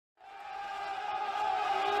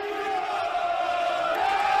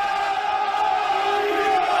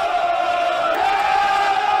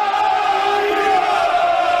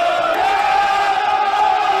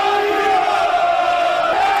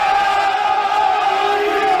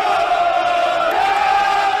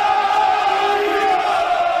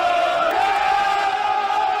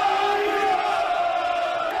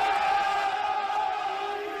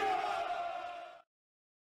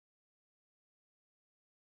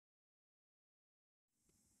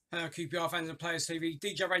Hello QPR Fans and Players TV.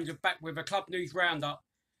 Deejay Ranger back with a club news roundup,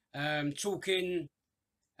 talking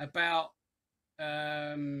about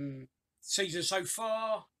season so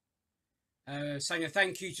far, saying a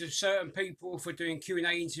thank you to certain people for doing Q&A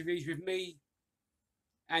interviews with me,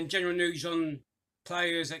 and general news on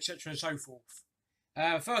players, etc. and so forth.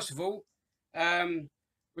 First of all,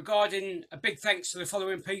 regarding a big thanks to the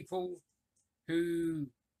following people who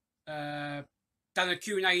done a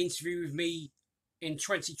Q&A interview with me in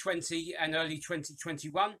 2020 and early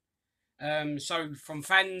 2021. So from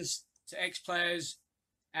fans to ex-players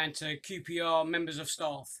and to QPR members of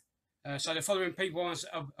staff. So the following people, I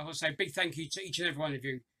want to say a big thank you to each and every one of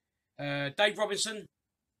you. Dave Robinson,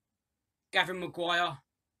 Gavin Maguire,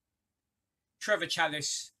 Trevor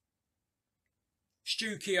Chalice,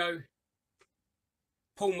 Stu Keogh,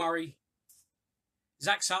 Paul Murray,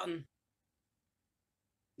 Zach Sutton,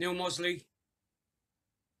 Neil Mosley,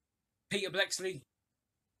 Peter Blexley,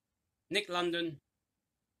 Nick London,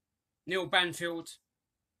 Neil Banfield,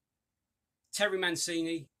 Terry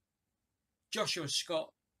Mancini, Joshua Scott,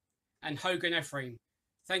 and Hogan Ephraim.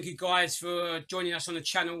 Thank you guys for joining us on the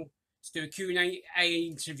channel to do a Q&A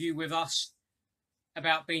interview with us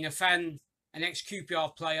about being a fan, an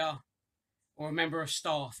ex-QPR player, or a member of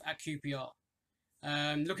staff at QPR.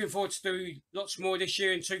 Looking forward to do lots more this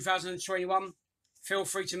year in 2021. Feel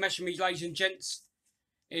free to message me, ladies and gents,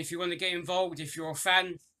 if you want to get involved. If you're a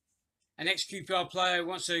fan, an ex-QPR player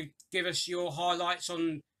wants to give us your highlights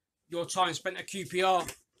on your time spent at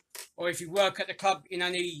QPR, or if you work at the club in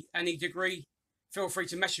any degree, feel free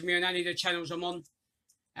to message me on any of the channels I'm on,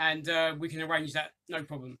 and we can arrange that, no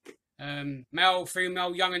problem. Male,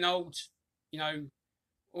 female, young and old, you know,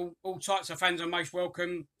 all types of fans are most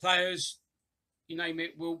welcome. Players, you name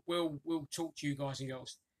it, we'll talk to you guys and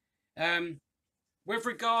girls. With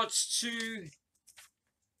regards to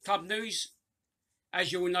club news,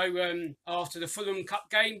 as you all know, after the Fulham Cup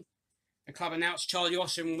game, the club announced Charlie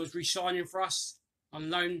Austin was re-signing for us on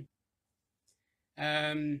loan.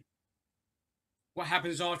 What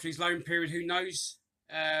happens after his loan period, who knows?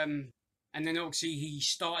 And then obviously he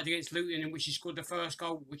started against Luton, in which he scored the first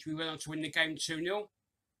goal, which we went on to win the game 2-0.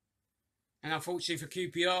 And unfortunately for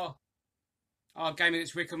QPR, our game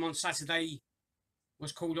against Wycombe on Saturday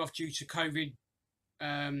was called off due to COVID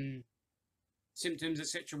symptoms,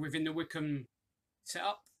 etc. within the Wycombe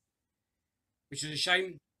setup, which is a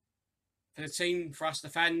shame for the team, for us, the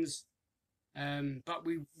fans. But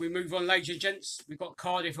we move on, ladies and gents. We've got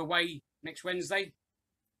Cardiff away next Wednesday.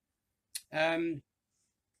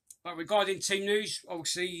 But regarding team news,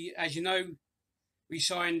 obviously, as you know, we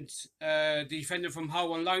signed the defender from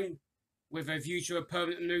Hull on loan with a view to a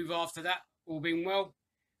permanent move after that, all being well.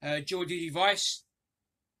 Jordi Weiss,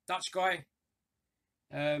 Dutch guy.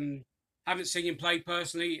 Haven't seen him play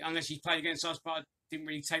personally, unless he's played against us, but I didn't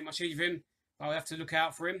really take much heed of him. I'll have to look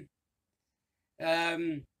out for him.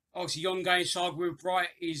 Obviously, the ongoing saga with Bright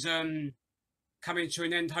is coming to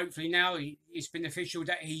an end, hopefully now. It's been official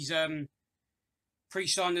that he's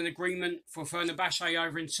pre-signed an agreement for Fenerbahce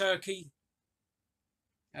over in Turkey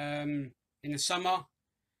in the summer.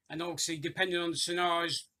 And obviously, depending on the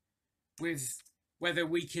scenarios with whether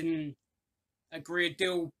we can agree a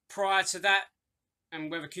deal prior to that, and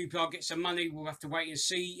whether QPR gets some money, we'll have to wait and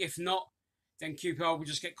see. If not, then QPR will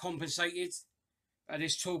just get compensated.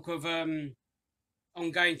 There's talk of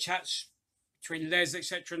ongoing chats between Les,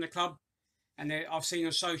 etc. and the club. And I've seen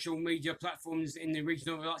on social media platforms in the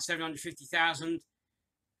region of like 750,000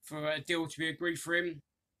 for a deal to be agreed for him.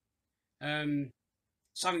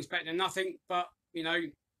 Something's better than nothing, but, you know,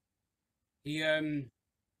 he's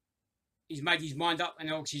made his mind up, and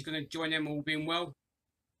obviously he's going to join them, all being well.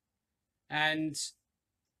 And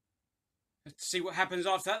let's see what happens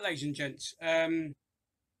after that, ladies and gents.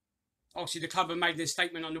 Obviously, the club have made their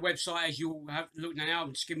statement on the website, as you all have looked now.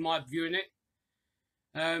 I'm just giving my view on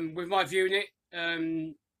it. With my view on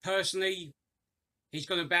it, personally, he's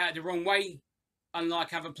gone about it the wrong way,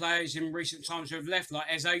 unlike other players in recent times who have left, like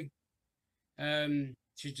Eze.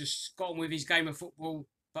 He's just got on with his game of football.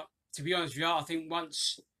 But to be honest with you, I think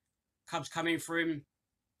once clubs come in for him,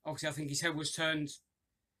 obviously I think his head was turned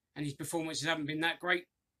and his performances haven't been that great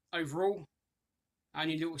overall.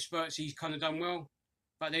 Only little spurts he's kind of done well.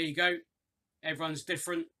 But there you go. Everyone's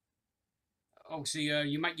different. Obviously,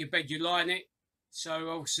 you make your bed, you lie in it. So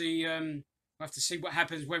obviously, we'll have to see what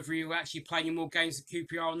happens, whether you actually play any more games at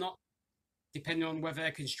QPR or not, depending on whether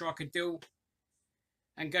they can strike a deal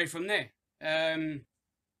and go from there.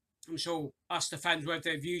 I'm sure us, the fans, will have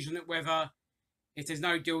their views on it, whether if there's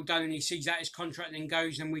no deal done and he sees out his contract and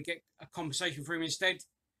goes, and we get a compensation for him instead,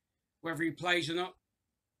 whether he plays or not.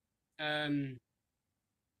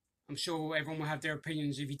 I'm I'm sure everyone will have their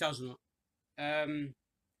opinions if he does or not.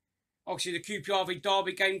 Obviously, the QPR v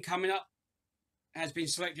Derby game coming up has been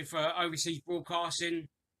selected for overseas broadcasting.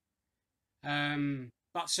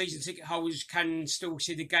 But season ticket holders can still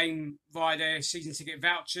see the game via their season ticket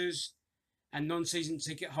vouchers, and non-season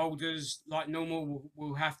ticket holders, like normal,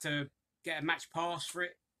 will have to get a match pass for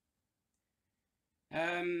it.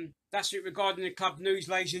 That's it regarding the club news,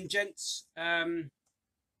 ladies and gents. And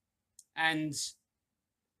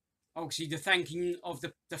obviously the thanking of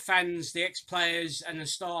the fans, the ex-players and the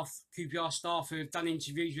staff, QPR staff who have done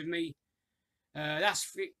interviews with me. That's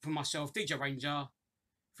it for myself, Deejay Ranger,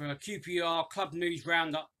 for a QPR Club News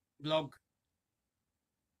Roundup blog.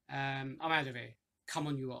 I'm out of here. Come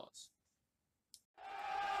on, you R'ss.